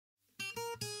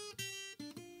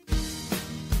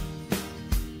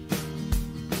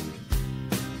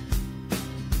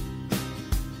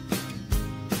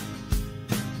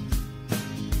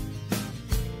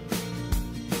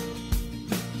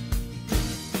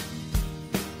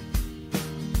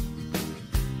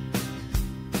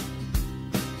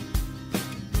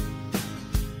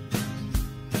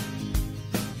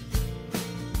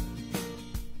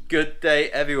Good day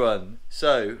everyone.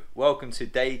 So welcome to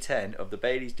day 10 of the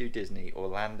Baillies Do Disney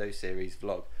Orlando series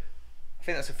vlog. I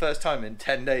think that's the first time in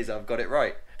 10 days I've got it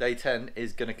right. Day 10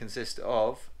 is going to consist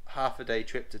of half a day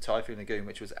trip to Typhoon Lagoon,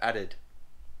 which was added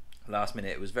last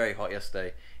minute. It was very hot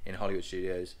yesterday in Hollywood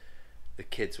Studios. The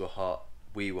kids were hot,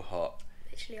 we were hot.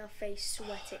 Literally our face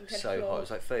sweating to the So floor. hot, it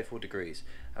was like 34 degrees.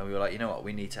 And we were like, you know what,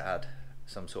 we need to add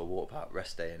some sort of water park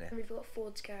rest day in it. And we've got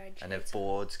Ford's Garage. And then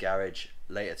Ford's Garage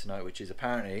later tonight, which is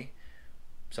apparently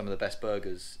some of the best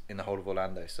burgers in the whole of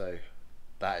Orlando. So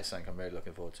that is something I'm really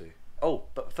looking forward to. Oh,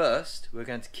 but first we're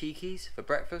going to Keke's for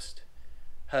breakfast.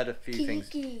 Heard a few things.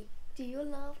 Keke, do you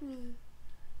love me?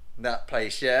 That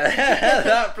place, yeah.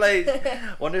 That place.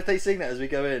 Wonder if they sing that as we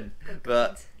go in.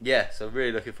 But yeah, so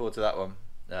really looking forward to that one.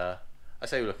 I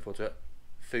say we're looking forward to it.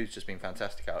 Food's just been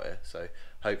fantastic out here, so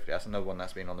hopefully that's another one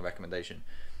that's been on the recommendation.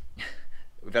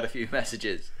 We've had a few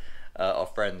messages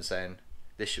of friends saying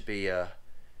this should be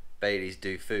Baillies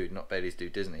Do Food, not Baillies Do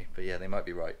Disney. But yeah, they might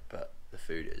be right, but the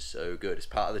food is so good. It's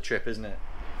part of the trip, isn't it?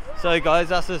 So guys,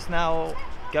 that's us now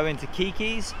going to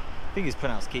Keke's. I think it's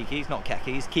pronounced Keke's, not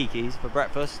Keke's. Keke's for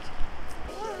breakfast.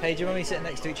 Hey, do you want me sitting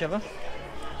next to each other?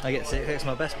 I get to sit next to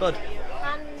my best bud.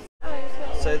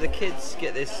 So the kids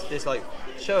get this like,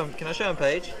 show them, can I show them,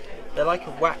 Paige? They're like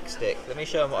a wax stick. Let me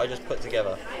show them what I just put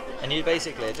together. And you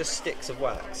basically are just sticks of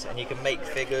wax, and you can make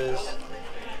figures.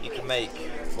 You can make,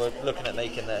 we're looking at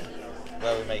making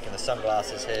we're making the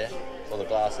sunglasses here, or the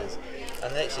glasses.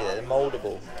 And literally they're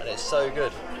moldable, and it's so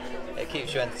good. It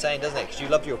keeps you entertained, doesn't it? Because you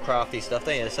love your crafty stuff,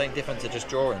 don't you? There's something different to just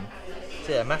drawing.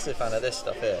 So yeah, massive fan of this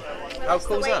stuff here. How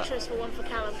cool is that? For one for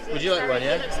Callum, would you like one,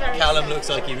 yeah? Callum looks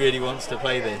like he really wants to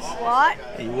play this. What?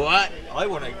 What? I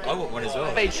want one as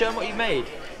well. Paige, show him what you made.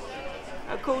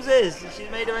 How cool is this? She's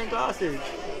made her own glasses.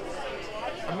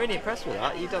 I'm really impressed with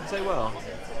that. You've done so well.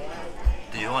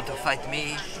 Do you want to fight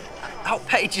me? Oh,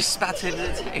 Paige is spatting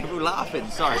at the table laughing.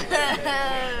 Sorry.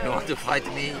 You want to fight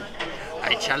me?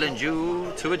 I challenge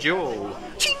you to a duel.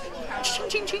 Ching, ching,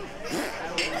 ching, ching.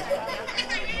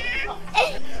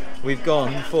 We've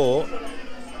gone for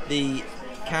the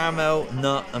caramel,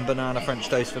 nut and banana French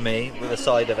toast for me with a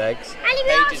side of eggs. And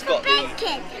we asked for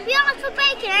bacon. We asked for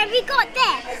bacon and we got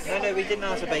this. No, we didn't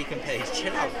ask for bacon, Paige.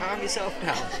 Chill out, calm yourself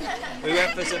down. We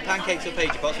went for some pancakes with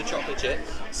Paige pots with chocolate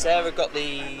chips. Sarah got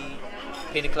the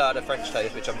pina colada French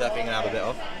toast, which I'm definitely going to have a bit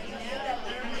of.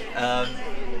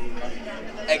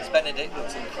 Eggs Benedict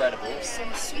looks incredible.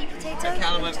 Some sweet potato. And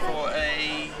Callum went for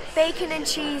a bacon and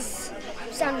cheese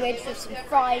sandwich with some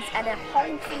fries and a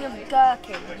whole thing of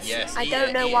gherkins. yes. I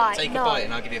don't know why. Take no. a bite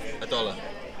and I'll give you $1.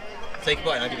 Take a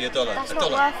bite and I'll give you $1. That's $1.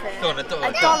 not worth it. Go on, $1. $1? No.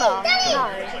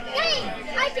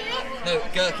 I do it. No,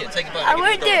 gherkin. Take a bite. I I'll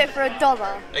won't give do you it for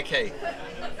 $1. Okay.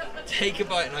 Take a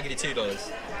bite and I'll give you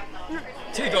 $2.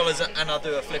 $2 and I'll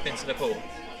do a flip into the pool.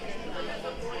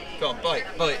 Go on, bite.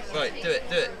 Do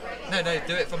it. No,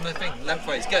 do it from the thing,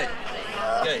 lengthways, go.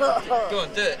 Go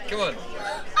on, do it, come on.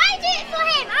 I do it for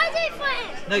him.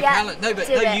 No, Yeah, Callum, no, but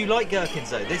do no, it. you like gherkins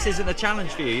though. This isn't a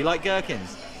challenge for you, you like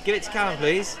gherkins. Give it to Callum,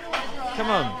 please. Come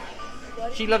on.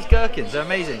 She loves gherkins, they're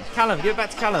amazing. Callum, give it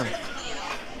back to Callum.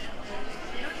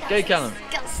 Go, Callum.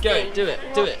 Go, do it.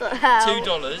 the hell?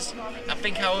 $2. I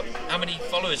think how many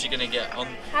followers you're going to get on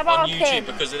about a YouTube pin?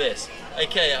 because of this.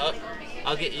 Okay,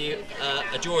 I'll get you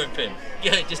a drawing pin.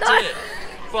 Yeah, just do No. it.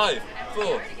 5,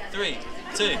 4, 3,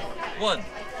 2, 1.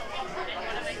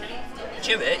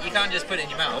 Chew it. You can't just put it in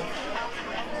your mouth.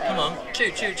 Come on,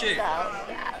 chew.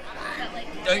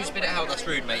 Don't spit it out. That's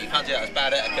rude, mate. You can't do that. That's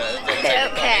bad etiquette.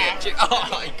 Okay. Oh,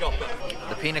 I got it.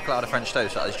 The pina colada French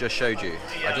toast that I just showed you.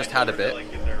 I just had a bit.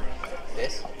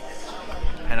 This.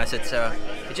 And I said to Sarah,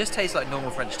 it just tastes like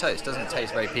normal French toast. Doesn't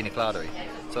taste very pina colada-y.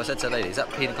 So I said to the lady, is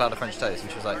that pina colada French toast?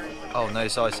 And she was like, oh no,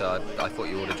 sorry sir, I thought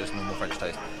you ordered just normal French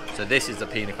toast. So this is the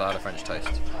pina colada French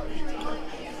toast.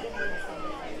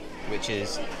 Which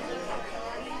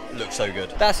looks so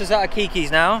good. That's us out of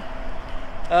Keke's now.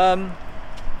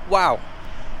 Wow,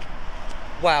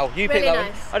 you picked that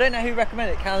one. I don't know who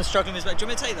recommended it. Callum's struggling with his back. Do you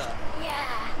want me to take that?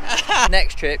 Yeah.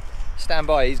 Next trip, stand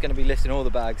by, he's going to be lifting all the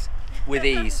bags with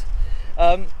ease.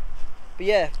 But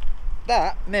yeah,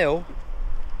 that meal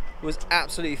was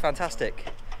absolutely fantastic.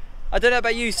 I don't know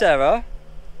about you, Sarah,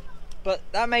 but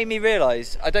that made me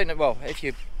realise, I don't know, well, if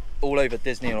you're all over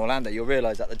Disney and Orlando, you'll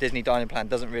realise that the Disney dining plan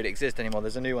doesn't really exist anymore.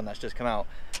 There's a new one that's just come out.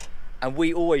 And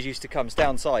we always used to come stay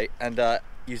on site and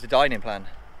use the dining plan.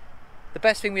 The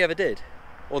best thing we ever did,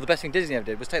 or the best thing Disney ever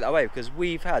did, was take that away, because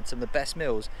we've had some of the best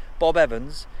meals. Bob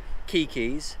Evans,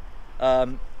 Keke's,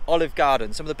 Olive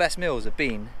Garden, some of the best meals have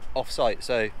been off-site,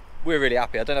 so we're really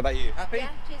happy. I don't know about you. Happy? Yeah,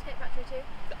 Cheesecake Factory too.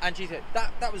 And cheesecake.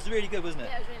 That was really good, wasn't it?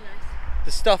 Yeah, it was really nice.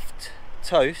 The stuffed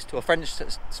toast, or French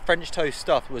toast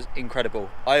stuff was incredible.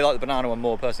 I like the banana one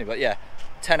more personally, but yeah,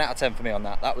 10 out of 10 for me on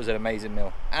that. That was an amazing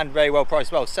meal and very well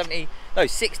priced as well.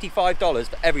 $65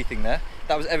 for everything there.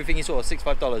 That was everything you saw,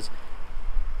 $65.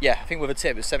 Yeah, I think with a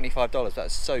tip it was $75.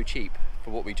 That's so cheap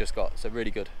for what we just got, so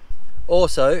really good.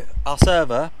 Also, our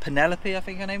server, Penelope, I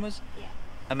think her name was. Yeah.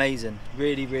 Amazing,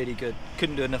 really, really good.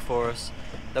 Couldn't do enough for us.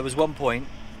 There was one point,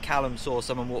 Callum saw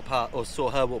someone walk past, or saw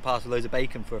her walk past with loads of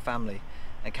bacon for a family,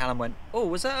 and Callum went, "Oh,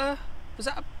 was that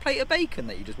a plate of bacon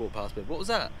that you just walked past with? What was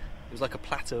that?" It was like a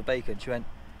platter of bacon. She went,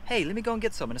 "Hey, let me go and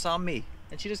get some," and it's on me.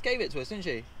 And she just gave it to us, didn't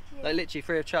she? Yeah. Like literally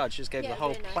free of charge. She just gave us a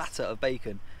whole platter of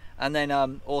bacon. And then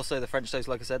also the French toast,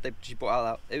 like I said, she brought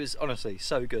out. It was honestly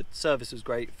so good. Service was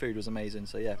great, food was amazing.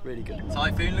 So yeah, really good.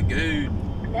 Typhoon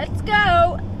Lagoon. Let's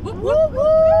go. Whoop, whoop, whoop.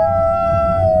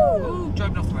 Ooh,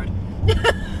 driving off the road.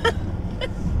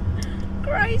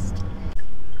 Christ.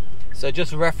 So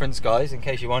just for reference, guys, in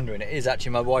case you're wondering, it is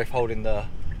actually my wife holding the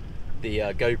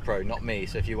GoPro, not me.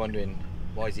 So if you're wondering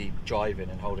why is he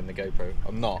driving and holding the GoPro,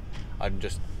 I'm not. I'm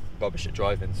just rubbish at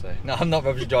driving. So no, I'm not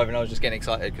rubbish at driving. I was just getting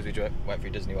excited because we went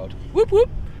through Disney World. Whoop whoop.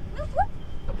 Whoop whoop.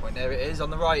 That point there it is on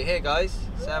the right here, guys.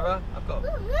 Sarah, I've got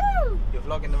you're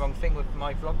vlogging the wrong thing with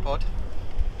my vlog pod.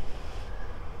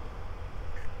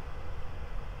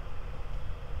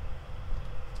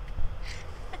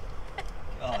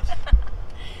 God.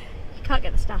 You can't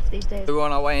get the staff these days. We're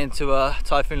on our way into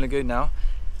Typhoon Lagoon now.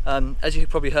 As you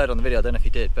probably heard on the video, I don't know if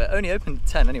you did, but it only opened at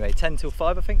 10 anyway, 10 till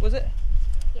 5 I think, was it?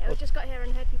 Yeah, we just got here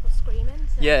and heard people screaming.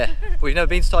 So. Yeah, we've never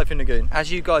been to Typhoon Lagoon.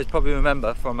 As you guys probably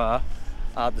remember from our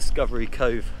Discovery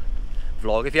Cove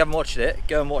vlog, if you haven't watched it,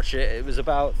 go and watch it. It was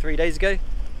about 3 days ago.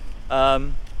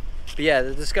 But yeah,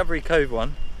 the Discovery Cove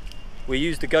one, we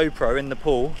used the GoPro in the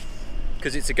pool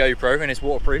because it's a GoPro and it's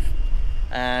waterproof.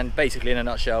 And basically in a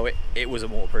nutshell, it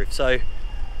wasn't waterproof. So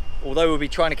although we'll be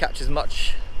trying to catch as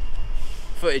much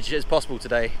footage as possible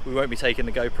today, we won't be taking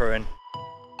the GoPro in.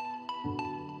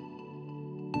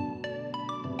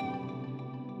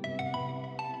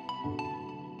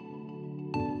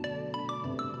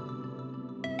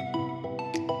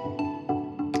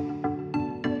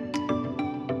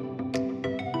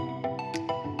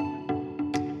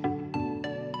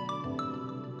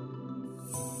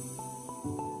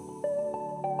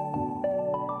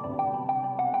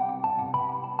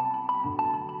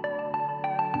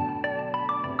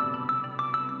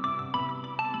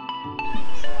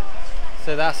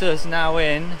 So that's us now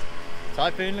in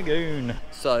Typhoon Lagoon.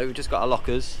 So we've just got our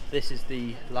lockers. This is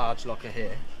the large locker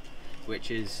here, which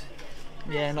is,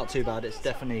 yeah, not too bad. It's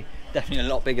definitely a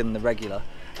lot bigger than the regular.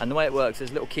 And the way it works,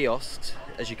 there's little kiosks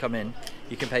as you come in.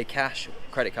 You can pay cash,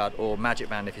 credit card, or Magic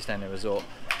Band if you're staying in a resort,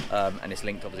 and it's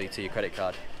linked obviously to your credit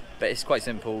card. But it's quite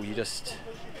simple. You just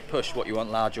push what you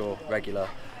want, large or regular,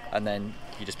 and then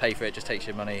you just pay for it. It just takes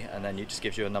your money, and then it just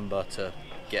gives you a number to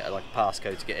get like a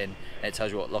passcode to get in, and it tells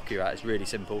you what locker you're at. It's really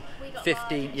simple.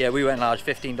 15, yeah, we went large.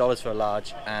 $15 for a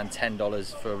large and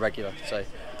 $10 for a regular. So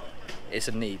it's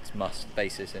a needs must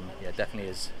basis, and yeah,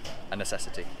 definitely is a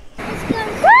necessity. Let's go.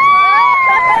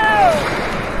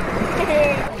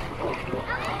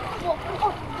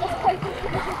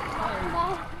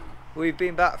 We've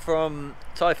been back from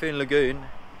Typhoon Lagoon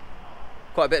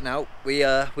quite a bit now. We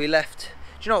left.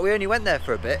 Do you know what? We only went there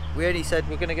for a bit. We only said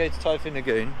we're going to go to Typhoon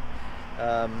Lagoon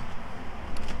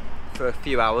for a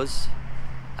few hours,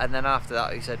 and then after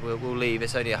that we said we'll leave.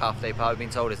 It's only a half-day park. We've been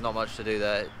told there's not much to do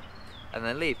there, and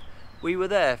then leave. We were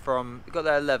there we got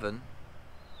there at 11,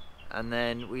 and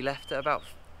then we left at about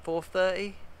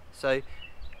 4:30. So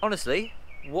honestly,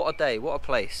 what a day, what a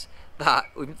place.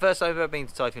 First time I've ever been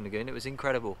to Typhoon Lagoon. It was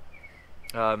incredible.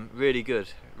 Really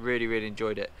good. Really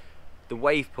enjoyed it. The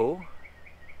wave pool,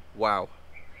 wow.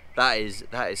 That is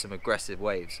some aggressive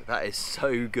waves. That is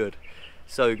so good,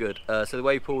 so good. So the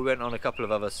wave pool, we went on a couple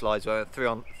of other slides. We went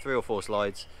three or four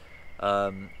slides,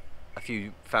 a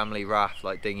few family raft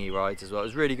like dinghy rides as well. It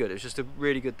was really good. It was just a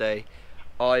really good day.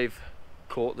 I've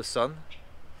caught the sun.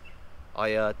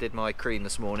 I did my cream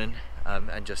this morning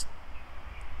and just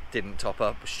didn't top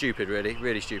up. Stupid,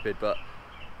 really stupid. But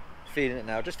feeling it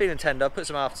now. Just feeling tender. Put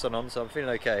some after sun on, so I'm feeling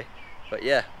okay. But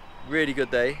yeah, really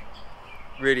good day.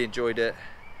 Really enjoyed it.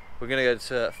 We're going to go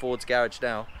to Ford's garage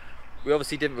now. We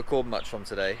obviously didn't record much from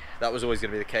today. That was always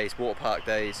going to be the case. Water park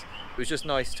days. It was just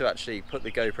nice to actually put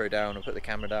the GoPro down and put the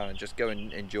camera down and just go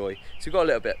and enjoy. So we've got a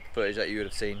little bit of footage that you would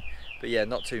have seen, but yeah,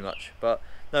 not too much. But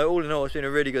no, all in all, it's been a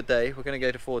really good day. We're going to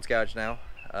go to Ford's garage now.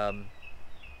 And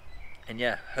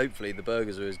yeah, hopefully the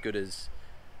burgers are as good as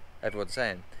everyone's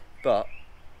saying. But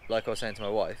like I was saying to my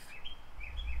wife,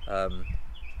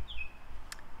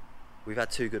 we've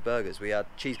had 2 good burgers. We had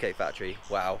Cheesecake Factory,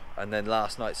 wow, and then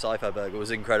last night's Sci-Fi Burger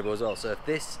was incredible as well. So if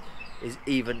this is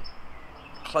even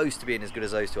close to being as good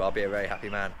as those 2, I'll be a very happy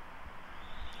man.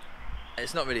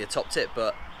 It's not really a top tip,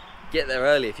 but get there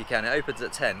early if you can. It opens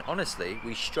at 10. Honestly,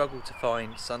 we struggle to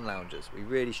find sun loungers. We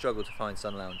really struggle to find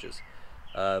sun loungers.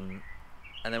 And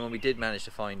then when we did manage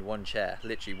to find one chair,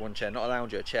 literally one chair, not a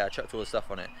lounger, a chair, chucked all the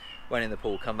stuff on it, went in the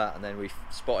pool, come back, and then we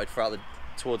spotted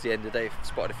towards the end of the day,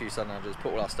 spotted a few sun loungers,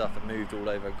 put all our stuff and moved all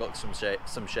over and got some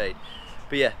shade.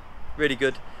 But yeah, really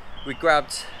good. We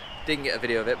grabbed, didn't get a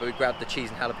video of it, but we grabbed the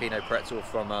cheese and jalapeno pretzel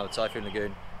from Typhoon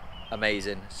Lagoon.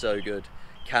 Amazing, so good.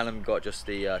 Callum got just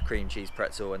the cream cheese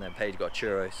pretzel, and then Paige got a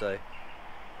churro. So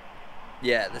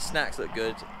yeah, the snacks look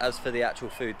good. As for the actual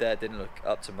food there, didn't look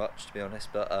up to much, to be honest,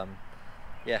 but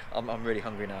yeah, I'm really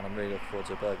hungry now and I'm really looking forward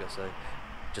to a burger, so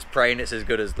just praying it's as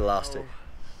good as the last 2.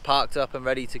 Parked up and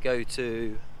ready to go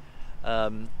to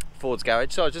Ford's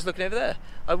garage. So I was just looking over there.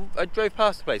 I drove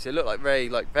past the place. It looked like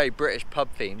very British pub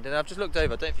themed, and I've just looked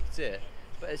over. I don't know if you can see it,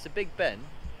 but it's a Big Ben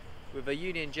with a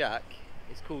Union Jack.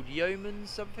 It's called Yeoman's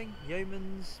something,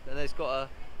 Yeoman's, and it's got a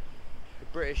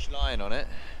British lion on it.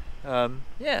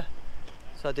 Yeah,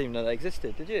 so I didn't even know that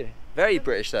existed. Did you? Very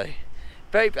British though.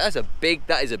 That is a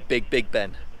big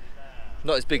Ben.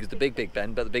 Not as big as the Big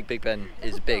Ben, but the Big Ben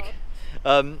is big.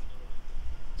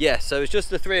 Yeah, so it's just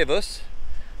the 3 of us.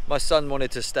 My son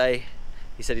wanted to stay.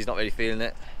 He said he's not really feeling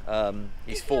it.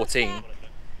 He's 14.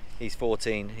 He's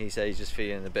 14. He said he's just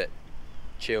feeling a bit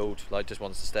chilled, like just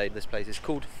wants to stay. This place is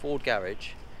called Ford Garage.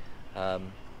 Wow.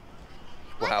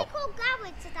 Why is it called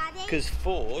garage, Daddy? Because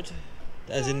Ford,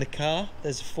 as in the car,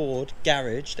 there's a Ford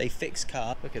Garage. They fix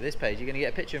cars. Look at this page. You're going to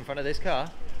get a picture in front of this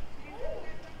car.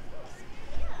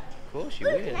 Of course you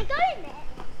will. Can I go in it?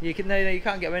 You can. No, you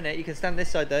can't get in it. You can stand this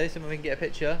side though, so we can get a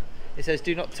picture. It says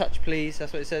 "Do not touch, please."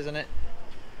 That's what it says on it.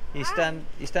 You stand.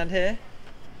 You stand here.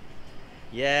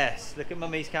 Yes. Look at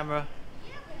Mummy's camera.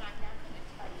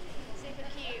 Super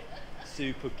cute.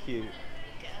 Super cute.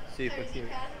 Super cute.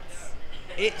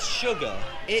 It's sugar.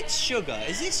 It's sugar.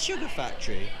 Is this Sugar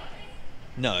Factory?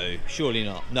 No, surely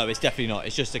not. No, it's definitely not.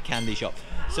 It's just a candy shop.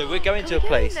 So we're going to a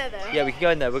place. Yeah, we can go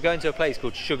in there. We're going to a place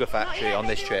called Sugar Factory on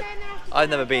this trip. I've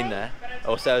never been there.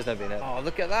 Or Sarah's never been there. Oh,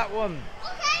 look at that one.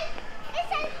 Okay. It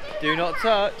says Do not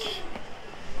touch.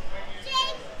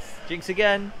 Jinx. Jinx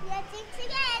again. Yeah, jinx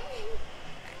again.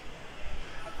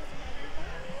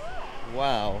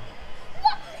 Wow.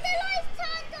 Look, the lights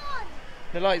turned on.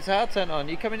 The lights are turned on.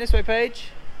 You coming this way, Paige?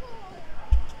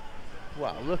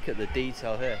 Wow, look at the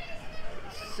detail here.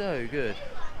 So good.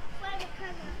 Where's the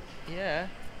camera? Yeah.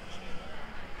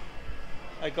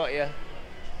 I got you.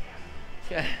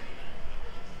 Yeah.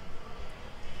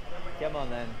 Come on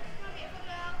then.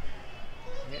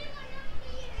 Yeah.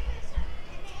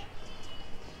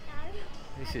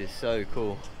 This is so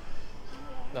cool.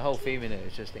 The whole theme in it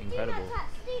is just incredible.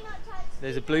 Do not touch.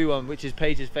 There's a blue one, which is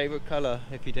Paige's favourite colour,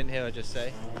 if you didn't hear her just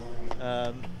say.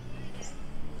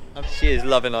 She is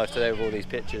loving life today with all these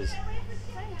pictures.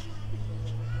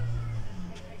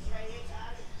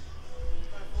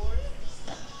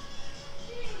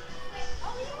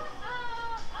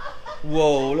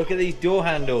 Whoa, look at these door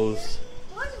handles.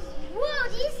 Whoa,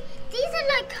 these are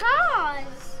like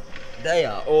cars. They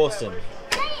are awesome.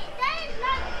 They're like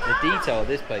The cars. detail of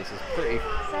this place is pretty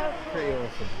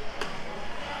awesome.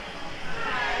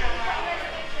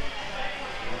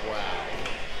 Wow.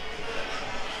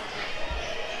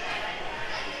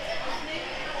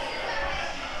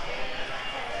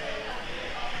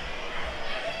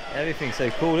 Everything's so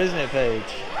cool, isn't it, Paige?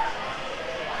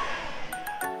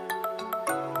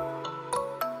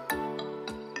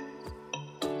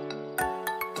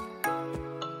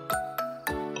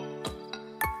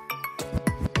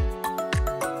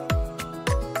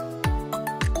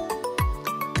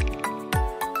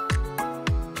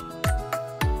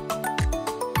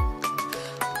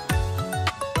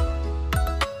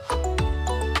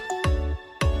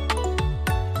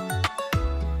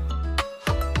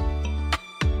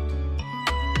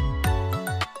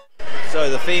 So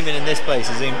the theming in this place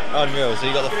is unreal. So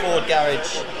you got the Ford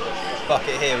Garage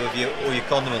bucket here with all your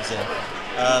condiments in,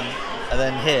 and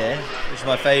then here, which is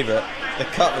my favourite, the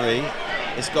cutlery.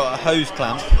 It's got a hose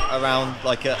clamp around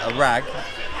like a rag,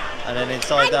 and then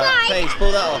inside that, Paige,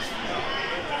 pull that off.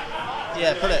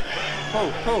 Yeah, pull it.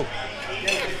 Pull.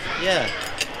 Yeah.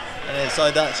 And then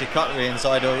inside that's your cutlery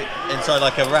inside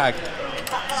like a rag.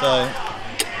 So,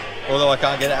 although I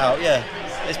can't get it out, yeah,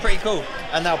 it's pretty cool.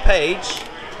 And now Paige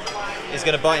is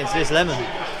going to bite into this lemon.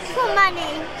 For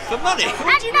money. For money?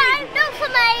 What do you No, mean? not for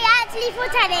money, actually for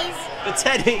teddies. For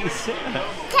teddies.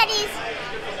 Teddies.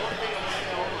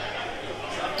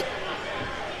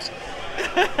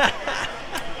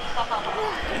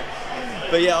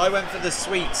 But yeah, I went for the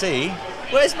sweet tea.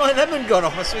 Where's my lemon gone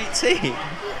off my sweet tea?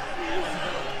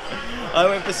 I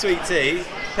went for sweet tea.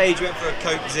 Paige went for a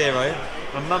Coke Zero.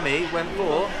 And Mummy went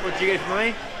for, what did you go for,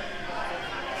 Mummy?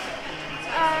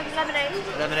 Lemonade.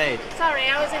 Lemonade. Sorry,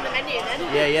 I was in the menu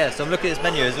then. Yeah. So I'm looking at this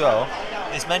menu as well.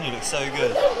 This menu looks so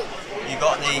good. You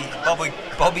got the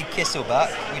Bobby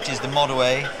Kisselback, which is the Model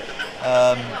A.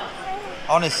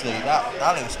 Honestly,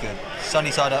 that looks good.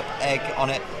 Sunny side up, egg on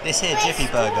it. This here Jiffy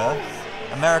Burger,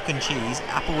 American cheese,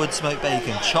 applewood smoked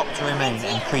bacon, chopped romaine,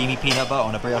 and creamy peanut butter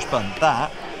on a brioche bun.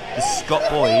 That, the Scott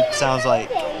Boyd, sounds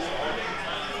like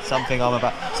something I'm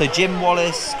about. So Jim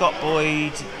Wallace, Scott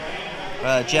Boyd,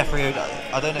 Jeffrey,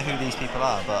 I don't know who these people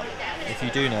are, but if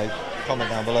you do know, comment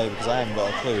down below because I haven't got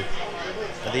a clue.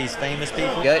 Are these famous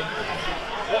people? Go.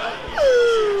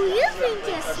 Ooh, you think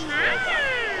you're smart.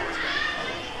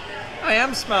 I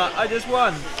am smart, I just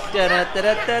won. Da, da, da,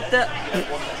 da, da, da.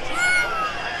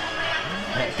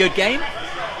 Good game?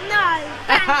 No,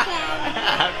 bad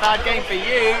game. Bad game for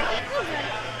you.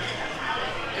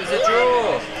 It was a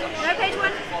draw. No, Paige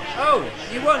won. Oh,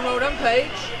 you won, well done,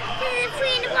 Paige.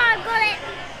 3 in the bar, got it.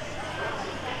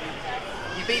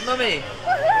 You beat Mummy.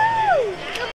 Woohoo!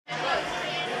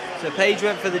 So Paige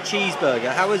went for the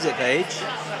cheeseburger. How was it, Paige?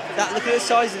 Look at the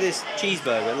size of this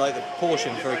cheeseburger, like the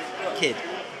portion for a kid.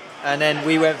 And then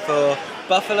we went for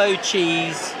buffalo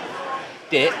cheese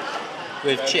dip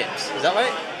with chips. Is that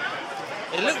right?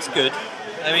 It looks good.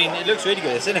 I mean, it looks really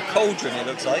good. It's in a cauldron, it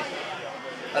looks like.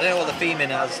 I don't know what the theme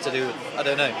in has to do with, I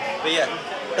don't know. But yeah,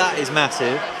 that is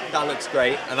massive. That looks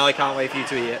great, and I can't wait for you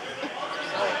to eat it.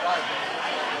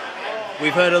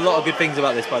 We've heard a lot of good things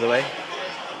about this, by the way.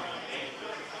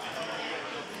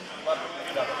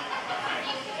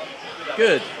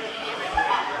 Good.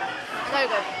 So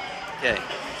good. Okay,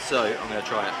 so I'm going to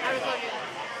try it. I record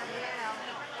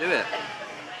you. Do it.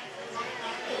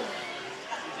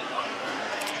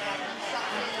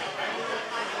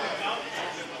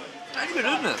 That's good,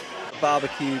 isn't it?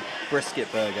 Barbecue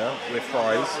brisket burger with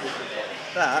fries.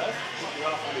 That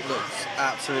looks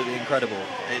absolutely incredible.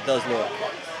 It does look.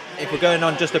 If we're going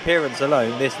on just appearance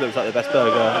alone, this looks like the best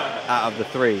burger out of the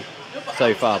 3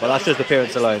 so far. But that's just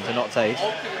appearance alone, so not taste.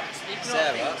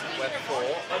 Sarah went for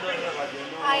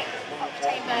High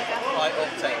octane burger. high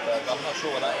octane burger. I'm not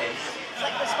sure what that is. It's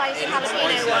like the spicy It looks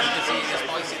jalapeno spicy. one. You can see the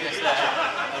spiciness there.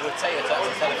 And with tater tots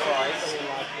instead of fries.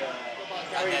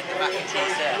 And then the mac and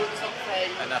cheese there.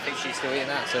 And I think she's still eating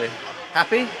that, so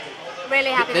happy? Really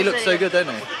happy. They That's look so really good, don't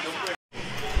they?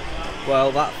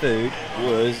 Well, that food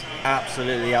was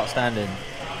absolutely outstanding.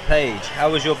 Paige,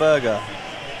 how was your burger?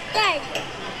 Good.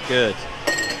 Good.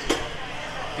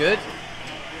 Good?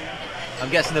 I'm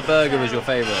guessing the burger was your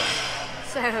favourite.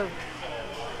 So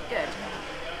good.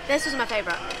 This was my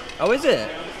favourite. Oh, is it?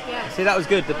 Yeah. See, that was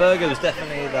good. The burger was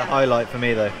definitely the highlight for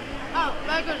me, though. Oh,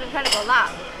 burger was incredible.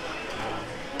 That.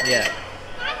 Yeah.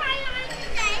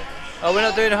 Oh, we're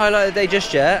not doing a highlight of the day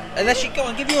just yet. Unless you go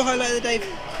on, give you a highlight of the day.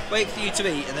 Wait for you to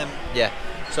eat, and then yeah.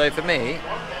 So for me,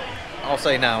 I'll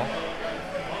say now,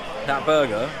 that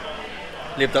burger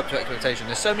lived up to expectation.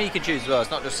 There's so many you can choose as well.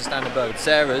 It's not just a standard burger.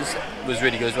 Sarah's was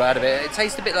really good as well. Out of it, it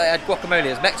tasted a bit like it had guacamole.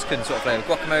 It's Mexican sort of flavour.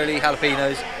 Guacamole,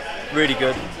 jalapenos, really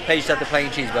good. Paige had the plain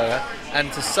cheeseburger,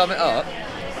 and to sum it up,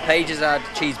 Paige has had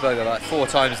cheeseburger like 4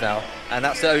 times now, and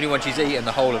that's the only one she's eaten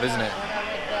the whole of, isn't it?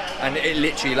 And it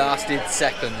literally lasted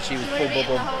seconds. She was boom, boom,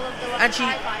 boom. And she,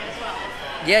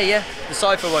 yeah, the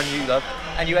Cypher one you love.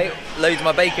 And you ate loads of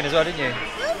my bacon as well, didn't you?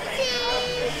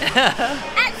 Oopsies.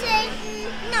 Actually,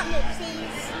 not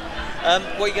oopsies.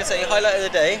 What are you going to say? Highlight of the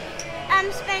day?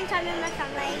 Spend time with my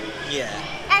family. Yeah.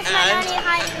 That's my only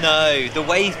highlight. No, the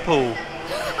wave pool.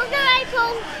 Oh, the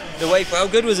apple. The wave pool. How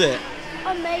good was it?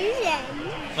 Amazing.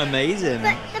 Amazing.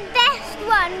 But the best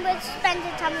one was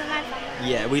spending time with my family.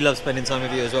 Yeah, we love spending time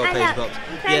with you as well, I Paige know. Pops.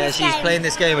 I'm playing Yeah, this she's game. playing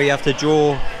this game where you have to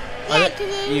draw. Yeah,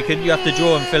 You have to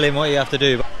draw and fill in what you have to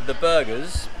do. The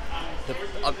burgers,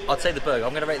 I'd say the burger.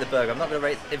 I'm going to rate the burger. I'm not going to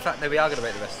rate. In fact, no, we are going to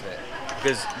rate the rest of it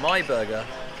because my burger,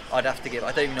 I'd have to give.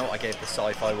 I don't even know what I gave the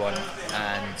sci-fi one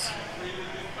and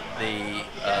the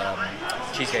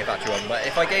Cheesecake Factory one. But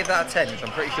if I gave that a 10, which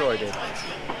I'm pretty sure I did,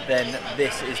 then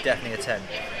this is definitely a 10.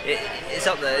 It's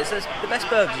up there. It's the best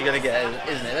burgers you're going to get,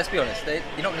 isn't it? Let's be honest. You're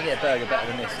not going to get a burger better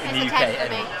than this in the It's UK. a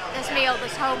 10 for me.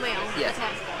 This whole meal. Yeah. A 10.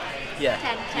 Yeah,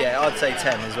 10. yeah, I'd say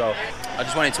 10 as well. I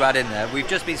just wanted to add in there, we've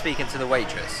just been speaking to the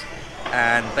waitress,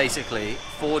 and basically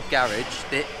Ford Garage,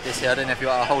 this here, I don't know if you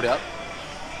want to hold it up,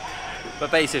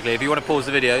 but basically if you want to pause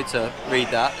the video to read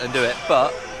that and do it,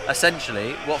 but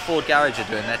essentially what Ford Garage are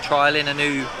doing, they're trialling a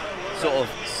new sort of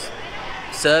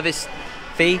service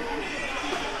fee.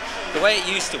 the way it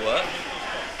used to work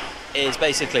is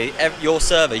basically your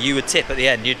server, you would tip at the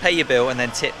end. You'd pay your bill and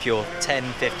then tip your 10,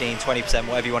 15, 20%,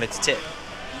 whatever you wanted to tip.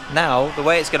 Now, the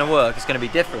way it's going to work is going to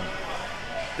be different.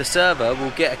 The server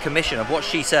will get a commission of what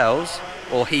she sells,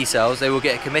 or he sells. They will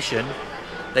get a commission.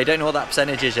 They don't know what that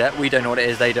percentage is yet. We don't know what it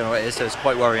is, they don't know what it is, so it's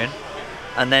quite worrying.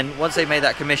 And then once they've made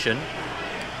that commission,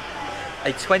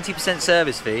 a 20%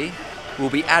 service fee will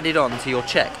be added on to your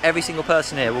check. Every single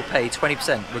person here will pay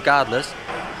 20% regardless,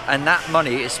 and that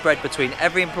money is spread between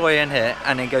every employee in here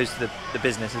and then goes to the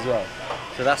business as well.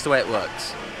 So that's the way it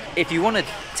works. If you want to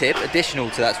tip additional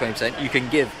to that 20%, you can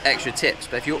give extra tips,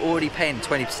 but if you're already paying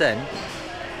 20%,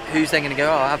 who's then going to go,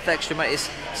 oh, I have extra money? It's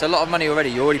a lot of money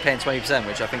already, you're already paying 20%,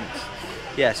 which I think,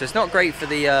 yeah, so it's not great for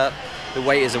the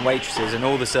waiters and waitresses and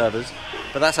all the servers,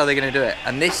 but that's how they're going to do it.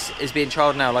 And this is being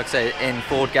trialled now, like I say, in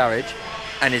Ford Garage,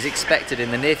 and is expected in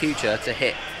the near future to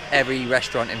hit every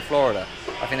restaurant in Florida.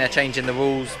 I think they're changing the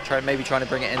rules, maybe trying to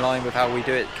bring it in line with how we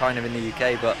do it kind of in the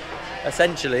UK, but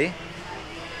essentially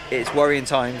it's worrying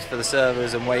times for the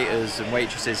servers and waiters and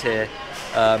waitresses here.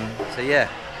 So yeah,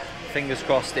 fingers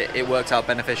crossed it works out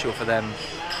beneficial for them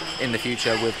in the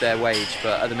future with their wage,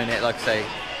 but at the minute, like I say,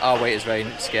 our waiter's very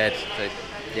scared, so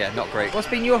yeah, not great. What's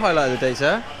been your highlight of the day,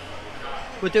 sir?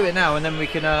 We'll do it now and then we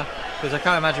can, because I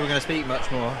can't imagine we're going to speak much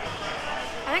more.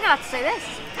 I think I'll have to say this.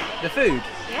 The food?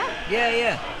 Yeah.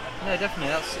 Yeah. No,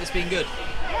 definitely. It's been good.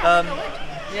 Yeah,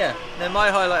 good. Yeah. No,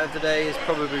 my highlight of the day has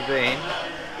probably been.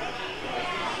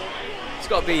 It's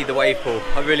got to be the wave pool.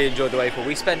 I really enjoyed the wave pool.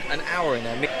 We spent an hour in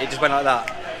there. It just went like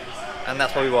that, and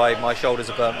that's probably why my shoulders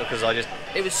are burnt, because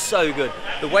it was so good.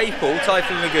 The wave pool,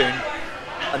 Typhoon Lagoon,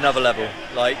 another level.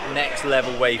 Like next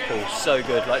level wave pool. So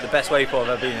good. Like the best wave pool I've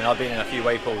ever been in. I've been in a few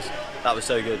wave pools. That was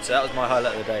so good. So that was my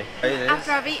highlight of the day.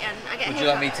 After I've eaten, I get a hiccup. Would you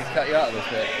like me to cut you out of this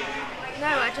bit? No,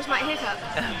 I just might hiccup.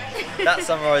 That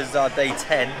summarises our day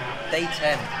 10. Day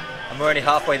 10. And we're only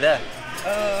halfway there.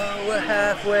 Oh, we're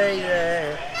halfway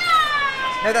there.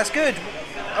 No, that's good.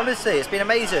 Honestly, it's been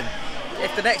amazing.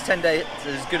 If the next 10 days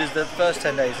is as good as the first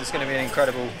 10 days, it's going to be an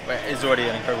incredible, it's already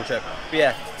an incredible trip. But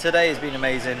yeah, today has been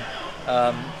amazing.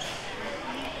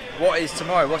 What is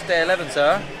tomorrow? What's day 11,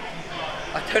 sir?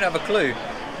 I don't have a clue.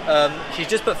 She's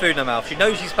just put food in her mouth. She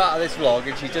knows she's part of this vlog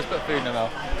and she's just put food in her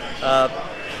mouth.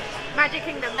 Magic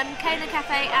Kingdom, Kona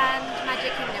Cafe and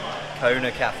Magic Kingdom.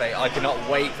 Kona Cafe. I cannot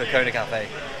wait for Kona Cafe.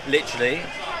 Literally.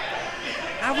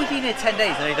 How have we been here 10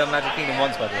 days and only done Magic Kingdom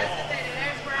once, by the way?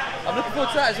 I'm looking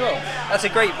forward to that as well. That's a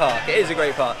great park. It is a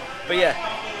great park. But yeah,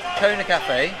 Kona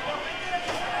Cafe.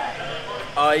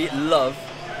 I love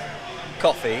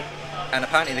coffee, and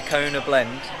apparently the Kona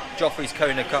blend, Joffrey's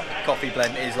Kona coffee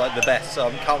blend, is like the best. So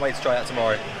I can't wait to try that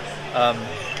tomorrow.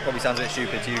 Probably sounds a bit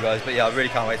stupid to you guys, but yeah, I really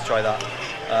can't wait to try that.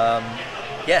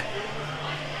 Yeah,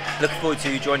 looking forward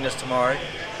to you joining us tomorrow,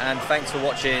 and thanks for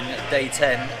watching day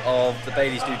 10 of the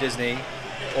Baillies Do Disney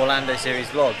Orlando series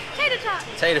vlog. Tater tots!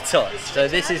 Tater tots. So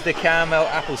this is the caramel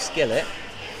apple skillet.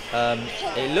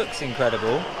 It looks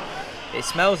incredible, it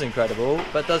smells incredible,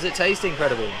 but does it taste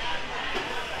incredible?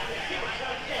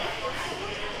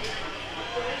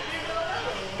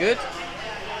 Good?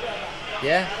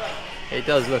 Yeah? It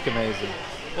does look amazing.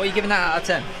 What are you giving that out of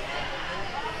 10?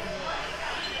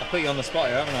 I put you on the spot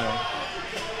here, haven't I?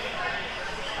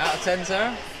 Out of 10,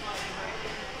 Sarah?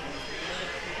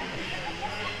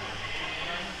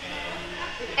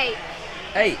 8.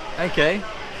 8, okay.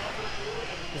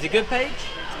 Is it good, Paige?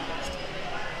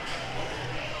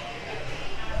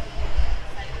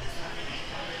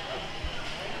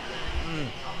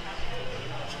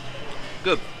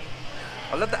 Good.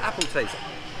 I love the apple taste.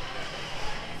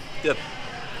 Good.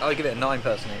 I would give it a 9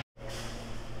 personally.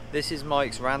 This is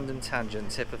Mike's random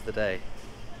tangent tip of the day.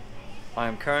 I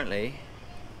am currently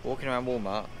walking around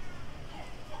Walmart,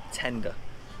 tender.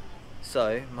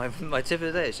 So my tip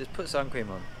of the day is just put sun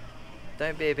cream on.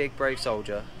 Don't be a big brave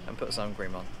soldier and put sun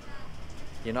cream on.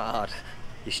 You're not hard,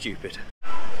 you're stupid.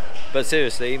 But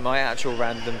seriously, my actual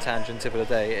random tangent tip of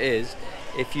the day is,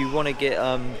 if you want to get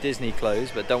Disney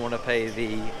clothes but don't want to pay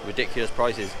the ridiculous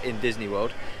prices in Disney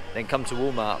World, then come to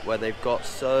Walmart, where they've got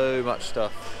so much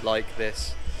stuff like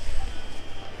this.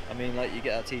 I mean, like, you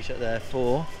get that t-shirt there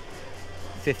for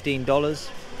 $15.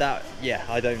 That, yeah,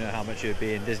 I don't know how much it would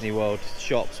be in Disney World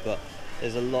shops, but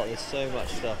there's so much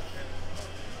stuff.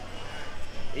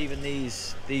 Even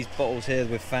these bottles here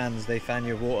with fans, they fan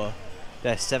your water,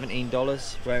 they're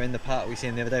 $17, where in the park we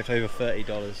seen the other day for over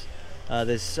 $30.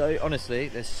 Honestly,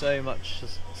 there's so much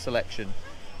selection.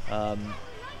 A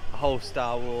whole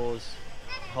Star Wars,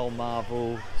 whole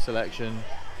Marvel selection.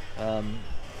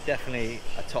 Definitely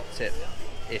a top tip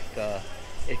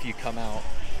if you come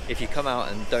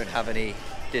out and don't have any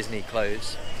Disney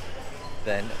clothes.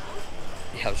 then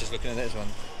yeah, I was just looking at this one.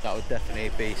 That would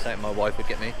definitely be something my wife would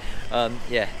get me.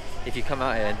 Yeah, if you come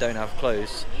out here and don't have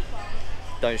clothes,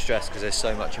 don't stress because there's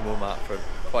so much in Walmart for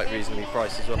quite reasonably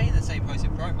priced as well. Paying the same price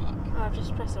in Primark. Oh, I've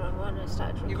just pressed the wrong one and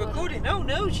started recording. You're recording?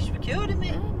 No, she's recording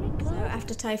me. So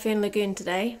after Typhoon Lagoon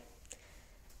today,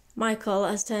 Michael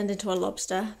has turned into a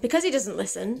lobster because he doesn't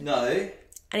listen. No.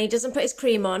 And he doesn't put his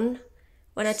cream on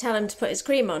when I tell him to put his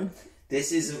cream on.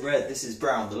 This isn't red, this is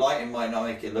brown. The lighting might not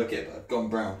make it look it, but I've gone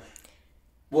brown.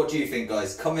 What do you think,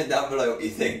 guys? Comment down below what you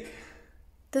think.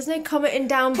 There's no commenting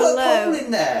down below. below. Put a poll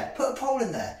in there. Put a poll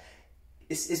in there.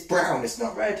 It's brown, it's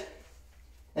not red.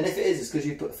 And if it is, it's because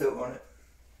you put a filter on it.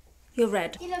 You're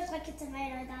red. You look like a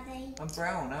tomato, Daddy. I'm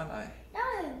brown, aren't I?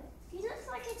 No, you look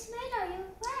like a tomato.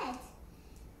 You're red.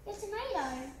 You're a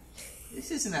tomato.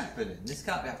 This isn't happening. This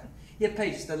can't be happening. Yeah,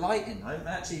 Paige, it's the lighting. I'm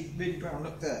actually really brown.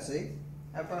 Look there, see?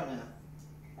 How brown now?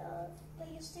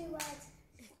 But you're still red.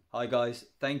 Hi guys,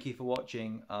 thank you for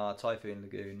watching our Typhoon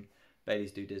Lagoon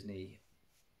Baillies Do Disney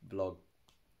vlog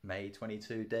May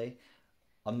 22 day.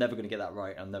 I'm never going to get that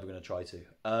right. I'm never going to try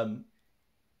to.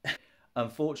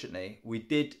 Unfortunately, we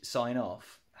did sign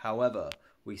off. However,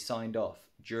 we signed off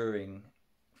during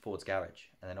Ford's garage,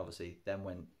 and then obviously then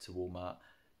went to Walmart,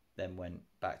 then went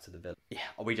back to the villa. Yeah,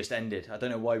 we just ended. I don't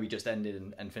know why we just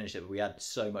ended and finished it, but we had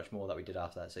so much more that we did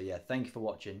after that. So yeah, thank you for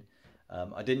watching.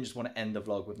 I didn't just want to end the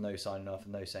vlog with no signing off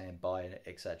and no saying bye,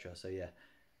 etc. So yeah,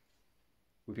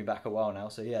 we've been back a while now.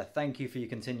 So yeah, thank you for your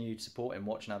continued support in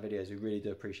watching our videos. We really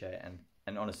do appreciate it.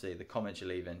 And honestly, the comments you're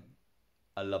leaving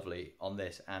are lovely on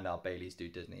this and our Baillies Do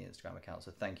Disney Instagram account.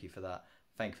 So thank you for that.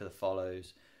 Thank you for the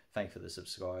follows. Thank you for the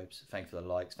subscribes. Thank you for the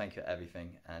likes. Thank you for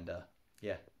everything. And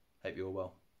yeah, hope you're all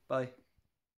well. Bye.